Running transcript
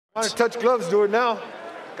Want to touch gloves, do it now.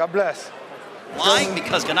 God bless. Why?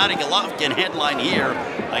 Because Gennady Golovkin headline here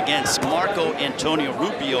against Marco Antonio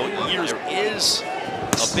Rubio. There is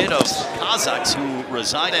a bit of Kazakhs who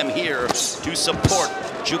reside here to support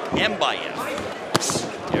Jukembayev.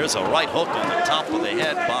 There's a right hook on the top of the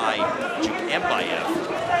head by Jukembayev.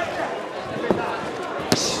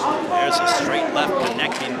 There's a straight left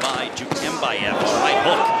connecting by Jukembayev. A right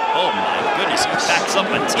hook. Oh my goodness, he backs up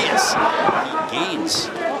Matias. He gains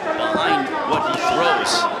behind what he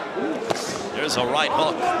throws. There's a right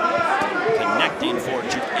hook connecting for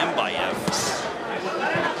Jukembayev.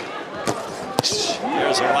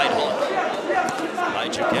 There's a right hook by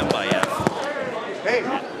Jukembayev. Hey.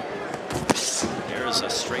 There's a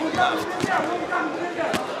straight left.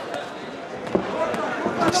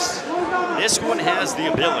 This one has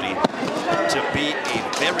the ability to be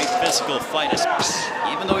a very physical fight.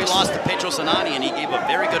 Even though he lost to Batyrzhan Jukembayev and he gave a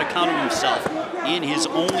very good account of himself in his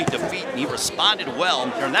only defeat, and he responded well.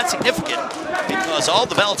 And that's significant because all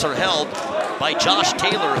the belts are held by Josh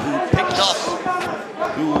Taylor,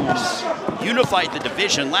 who unified the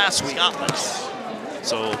division last week.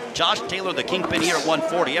 So Josh Taylor, the kingpin here at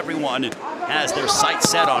 140, everyone has their sights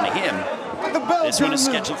set on him. This one is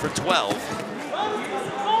scheduled for 12.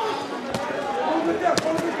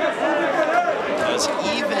 Because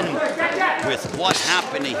even with what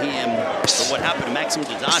happened to him, or what happened to Maxim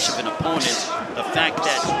Dadashev, an opponent, the fact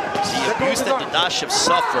that the abuse that Dadashev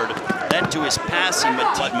suffered led to his passing,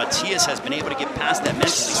 but Matias has been able to get past that mentally.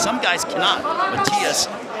 Some guys cannot. Matias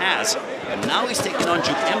has. And now he's taking on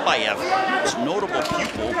Jukembayev, his notable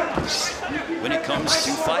pupil when it comes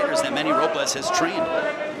to fighters that Manny Robles has trained.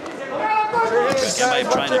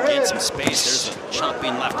 Jukembayev trying to gain some space. There's a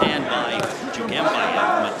chopping left hand by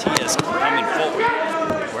Jukembayev. Matias coming forward.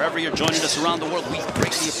 Wherever you're joining us around the world, we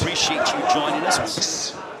greatly appreciate you joining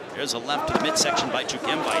us. There's a left to the midsection by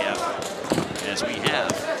Jukembayev as we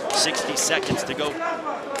have 60 seconds to go.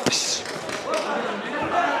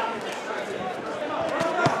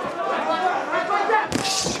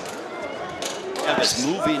 Is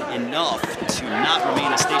moving enough to not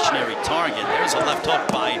remain a stationary target. There's a left hook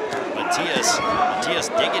by Matias. Matias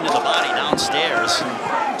digging to the body downstairs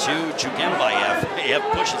to Jukembayev. Bayev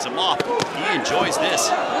pushes him off. He enjoys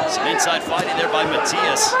this. Some inside fighting there by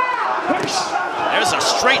Matias. There's a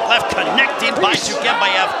straight left connecting by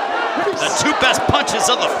Jukembayev. The two best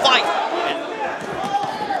punches of the fight.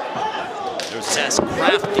 There's as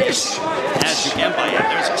crafty as Jukembayev.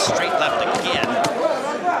 There's a straight left again.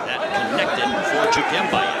 Connected for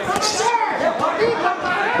Jukembayev.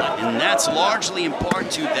 And that's largely in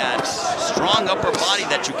part to that strong upper body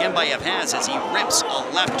that Jukembayev has as he rips a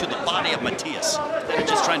left to the body of Matias. They're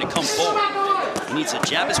just trying to come forward. He needs to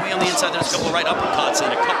jab his way on the inside. There's a couple of right uppercuts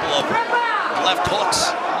and a couple of left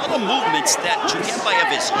hooks. Little movements that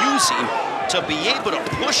Jukembayev is using to be able to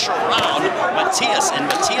push around Matias, and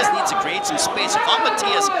Matias needs to create some space. If I'm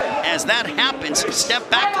Matias, as that happens, step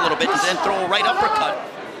back a little bit and then throw a right uppercut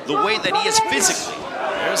the way that he is physically.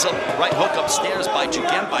 There's a right hook upstairs by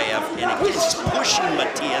Jukembayev, and again, he's pushing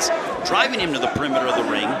Matias, driving him to the perimeter of the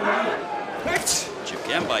ring.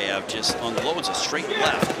 Jukembayev just unloads a straight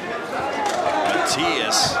left.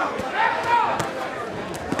 Matias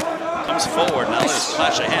comes forward. Now there's a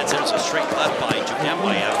clash of heads. There's a straight left by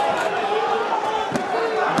Jukembayev.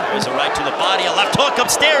 There's a right to the body, a left hook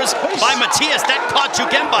upstairs by Matias. That caught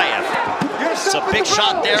Jukembayev. It's a big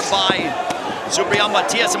shot there by Subriel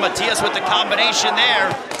Matias, and Matias with the combination there.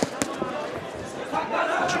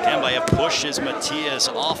 Jukembayev pushes Matias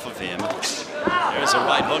off of him. There's a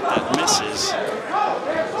right hook that misses.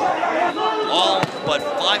 All but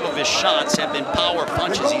 5 of his shots have been power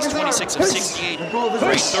punches. He's 26 of 68 for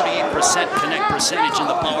a 38% connect percentage in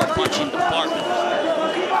the power punching department.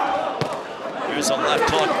 There's a left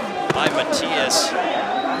hook by Matias.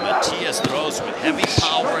 Matias throws with heavy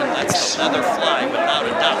power and lets the leather fly without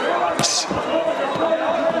a doubt.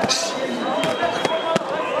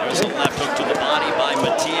 There's a left hook to the body by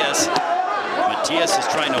Matias. Matias is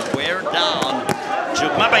trying to wear down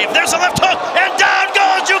Jukembayev. There's a left hook, and down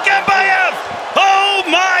goes Jukembayev! Oh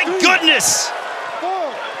my goodness!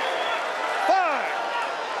 4, 5,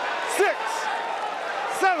 6,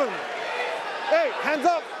 7, 8. Hands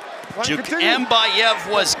up.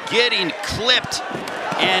 Jukembayev was getting clipped.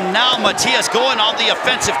 And now Matias going on the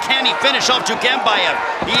offensive. Can he finish off Jukembayev?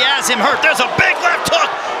 He has him hurt. There's a big left hook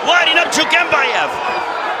lighting up Jukembayev.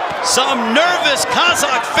 Some nervous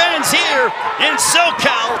Kazakh fans here in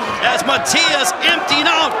SoCal as Matias emptying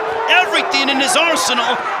out everything in his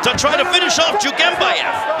arsenal to try to finish off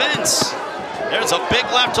Jukembayev. Vince, there's a big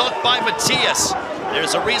left hook by Matias.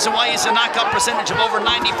 There's a reason why he's a knockout percentage of over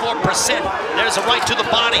 94%. There's a right to the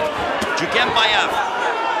body. Jukembayev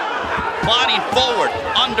plodding forward,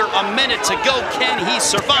 under a minute to go. Can he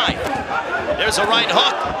survive? There's a right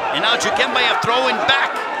hook, and now Jukembayev throwing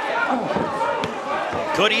back.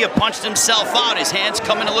 Could he have punched himself out? His hands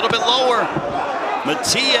coming a little bit lower.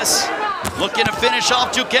 Matias looking to finish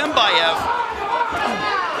off Jukembayev.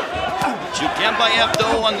 Jukembayev,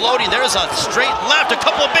 though, unloading. There's a straight left, a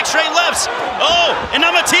couple of big straight lefts. Oh, and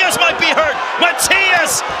now Matias might be hurt.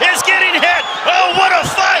 Matias is getting hit. Oh, what a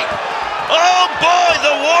fight. Oh, boy,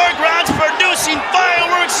 the War Grounds producing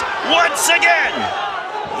fireworks once again.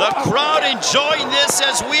 The crowd enjoying this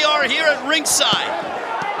as we are here at ringside.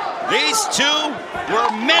 These two were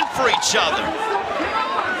meant for each other.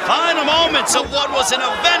 Final moments of what was an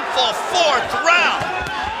eventful 4th round.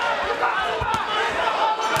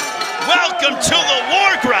 Welcome to the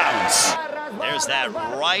War Grounds. There's that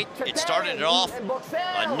right. It started it off,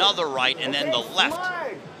 another right, and then the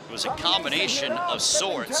left. It was a combination of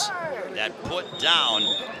swords that put down,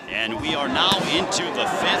 and we are now into the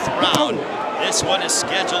 5th round. This one is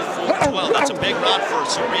scheduled for 12. That's a big round for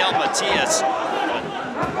Subriel Matias.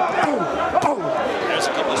 There's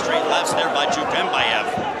a couple of straight lefts there by Jukembayev.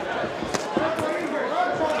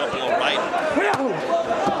 A couple of right.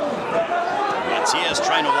 Matias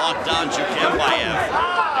trying to walk down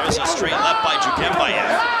Jukembayev. There's a straight left by Jukembayev.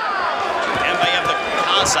 Jukembayev, the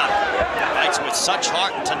Kazakh, fights with such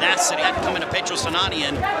heart and tenacity. Had coming to Batyrzhan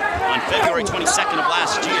on February 22nd of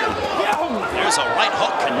last year. There's a right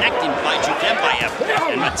hook connecting by Jukembayev,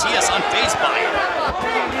 and Matias unfazed by it.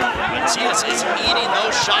 Matias is eating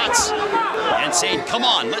those shots and saying, come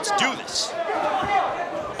on, let's do this.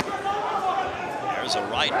 There's a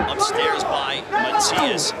right upstairs by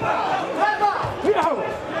Matias.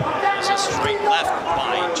 There's a straight left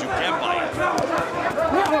by Jukembayev.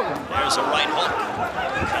 There's a right hook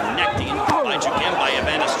connecting by Jukembayev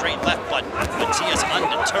and a straight left, but Matias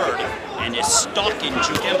undeterred and is stalking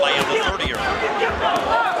Jukembayev, the 30-year-old.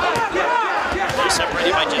 They're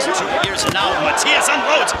separated by just 2 years, and now Matias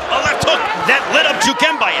unloads a left hook that lit up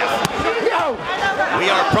Jukembayev. We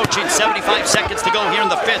are approaching 75 seconds to go here in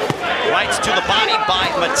the 5th. Rights to the body by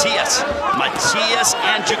Matias. Matias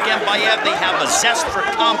and Jukembayev, they have a zest for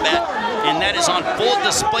combat, and that is on full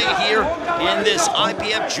display here in this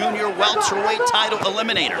IBF Junior Welterweight title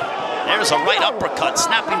eliminator. There's a right uppercut,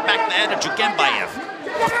 snapping back the head of Jukembayev.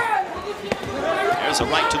 There's a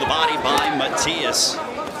right to the body by Matias.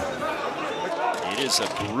 It is a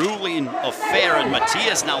grueling affair, and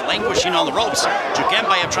Matias now languishing on the ropes.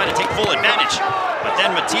 Jukembayev trying to take full advantage, but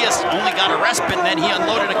then Matias only got a respite, and then he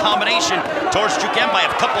unloaded a combination towards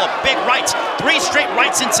Jukembayev. A couple of big rights, 3 straight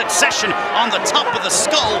rights in succession on the top of the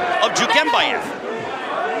skull of Jukembayev.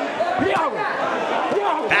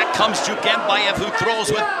 Back comes Jukembayev, who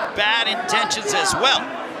throws with bad intentions as well.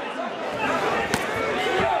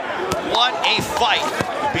 What a fight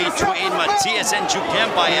between Matias and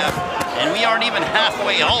Jukembayev, and we aren't even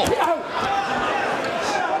halfway home.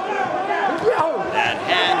 That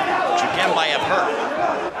hand, Jukembayev hurt.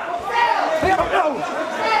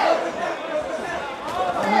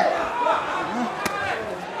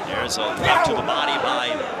 There's a left to the body by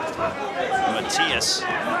Matias.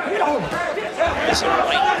 There's a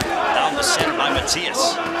right down the center by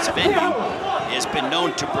Matias. This venue has been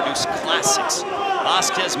known to produce classics.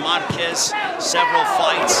 Vasquez, Marquez, several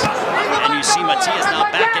fights. And you see Matias now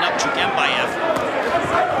backing up Jukembayev.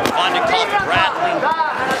 Vandekov, Bradley,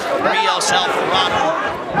 Rios, Alvarado.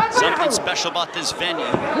 Something special about this venue.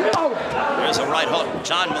 There's a right hook.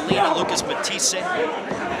 John Molina, Lucas Matisse.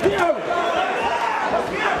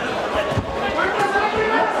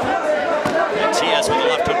 Matias with a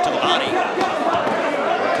left hook to the body.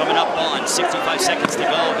 We're coming up on 65 seconds to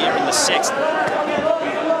go here in the 6th.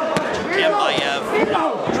 Jukembayev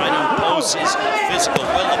trying to impose his physical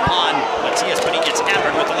will upon Matias, but he gets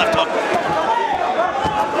hammered with the left hook.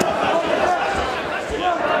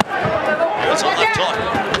 There's a left hook.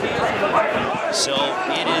 So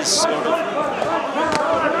it is sort of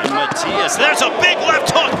Matias. There's a big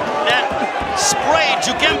left hook that sprayed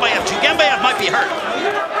Jukembayev. Jukembayev might be hurt.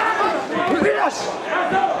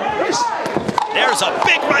 There's a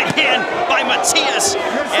big right hand by Matias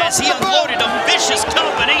as he unloaded a vicious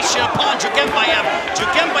combination upon Jukembayev.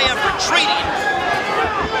 Jukembayev retreating.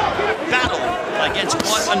 Battle against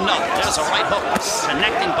one another. There's a right hook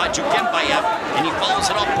connecting by Jukembayev, and he follows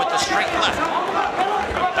it up with a straight left.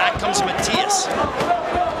 Back comes Matias.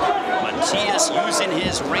 Matias using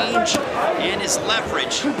his range and his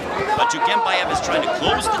leverage, but Jukembayev is trying to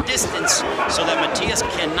close the distance so that Matias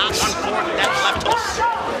cannot uncork that left hook.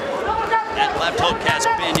 That left hook has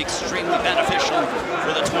been extremely beneficial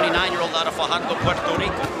for the 29-year-old out of Fajardo, Puerto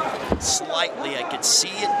Rico. Slightly, I could see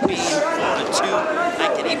it being 4-2. I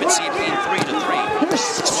could even see it being 3-3.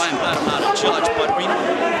 That's why I'm glad I'm not a judge. But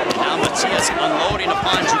now Matias unloading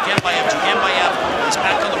upon Jukembayev. Jukembayev is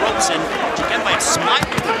back on the ropes, and Jukembayev smiling.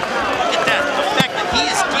 Look at that. The fact that he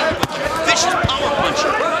is dealing with vicious power punch.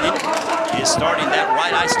 He is starting, that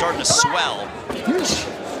right eye starting to swell.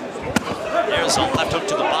 There's a left hook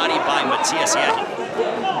to the body by Matias. Yeah,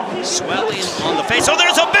 swelling on the face. Oh,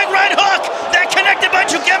 there's a big right hook that connected by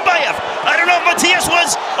Jukembayev. I don't know if Matias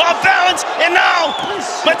was off balance, and now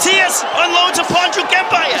Matias unloads upon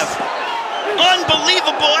Jukembayev.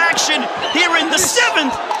 Unbelievable action here in the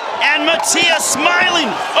 7th, and Matias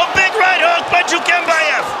smiling. A big right hook by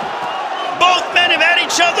Jukembayev. Both men have had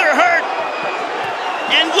each other hurt,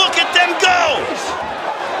 and look at them go.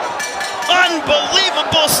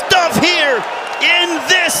 Unbelievable stuff here in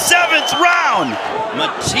this 7th round.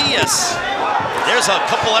 Matias, there's a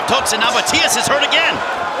couple left hooks, and now Matias is hurt again.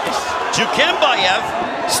 Jukembayev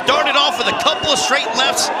started off with a couple of straight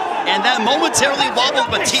lefts, and that momentarily wobbled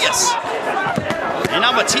Matias. And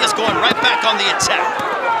now Matias going right back on the attack.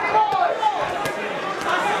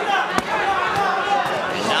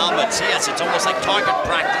 And now Matias, it's almost like target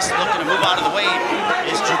practice, looking to move out of the way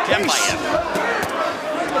is Jukembayev.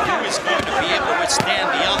 Who is going to be able to withstand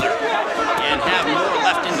the other and have more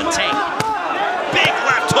left in the tank. Big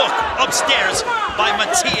left hook upstairs by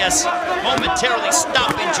Matias, momentarily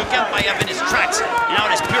stopping Jukembayev in his tracks. Now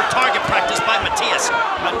it is pure target practice by Matias.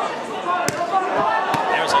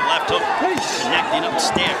 There's a left hook connecting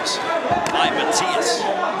upstairs by Matias.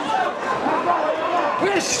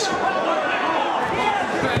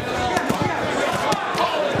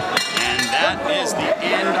 And that is the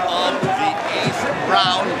end of the 8th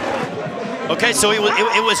round. Okay, so it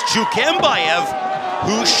was Jukembayev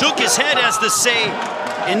who shook his head as to say,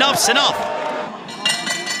 enough's enough.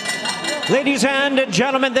 Ladies and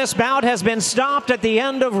gentlemen, this bout has been stopped at the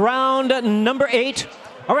end of round number 8.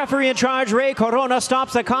 Our referee in charge, Ray Corona,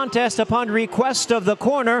 stops the contest upon request of the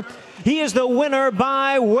corner. He is the winner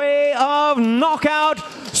by way of knockout,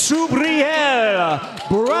 Subriel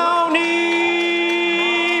Brownie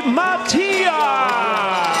Matias.